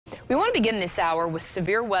We want to begin this hour with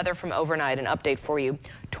severe weather from overnight. An update for you.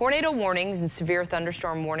 Tornado warnings and severe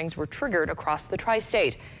thunderstorm warnings were triggered across the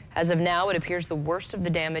tri-state. As of now, it appears the worst of the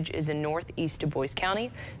damage is in northeast Dubois County.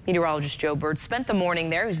 Meteorologist Joe Bird spent the morning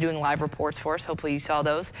there. He's doing live reports for us. Hopefully you saw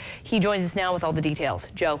those. He joins us now with all the details.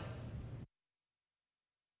 Joe.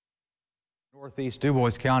 Northeast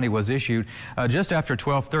Dubois County was issued just after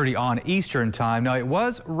 12:30 on Eastern time. Now, it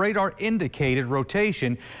was radar indicated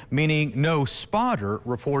rotation, meaning no spotter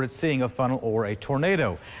reported seeing a funnel or a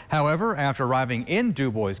tornado. However, after arriving in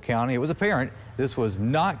Dubois County, it was apparent this was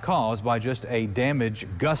not caused by just a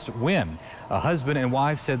damaged gust wind. A husband and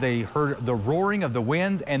wife said they heard the roaring of the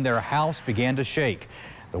winds and their house began to shake.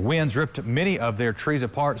 The winds ripped many of their trees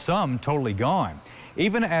apart, some totally gone.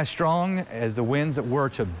 Even as strong as the winds were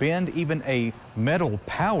to bend even a metal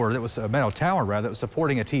tower that was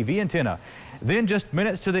supporting a TV antenna. Then just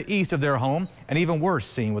minutes to the east of their home, an even worse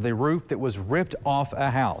scene with a roof that was ripped off a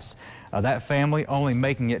house. That family only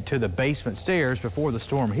making it to the basement stairs before the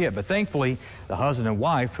storm hit. But thankfully, the husband and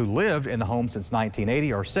wife who lived in the home since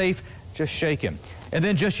 1980 are safe, just shaken. And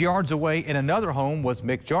then just yards away in another home was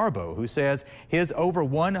Mick Jarbo, who says his over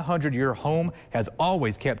 100-year home has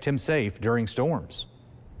always kept him safe during storms.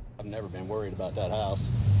 I've never been worried about that house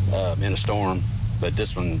in a storm, but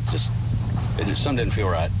this one something didn't feel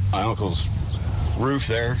right. My uncle's roof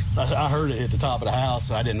there, I heard it hit the top of the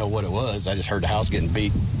house. I didn't know what it was. I just heard the house getting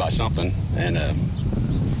beat by something, and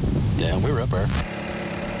yeah, we were up there.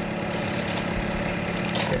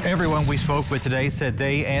 Everyone we spoke with today said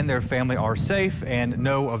they and their family are safe and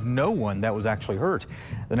know of no one that was actually hurt.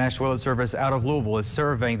 The National Weather Service out of Louisville is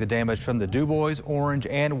surveying the damage from the Dubois, Orange,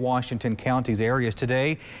 and Washington counties areas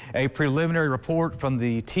today. A preliminary report from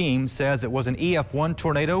the team says it was an EF-1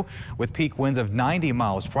 tornado with peak winds of 90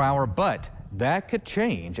 miles per hour, but that could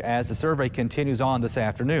change as the survey continues on this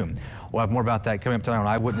afternoon. We'll have more about that coming up tonight on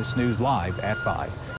Eyewitness News Live at 5.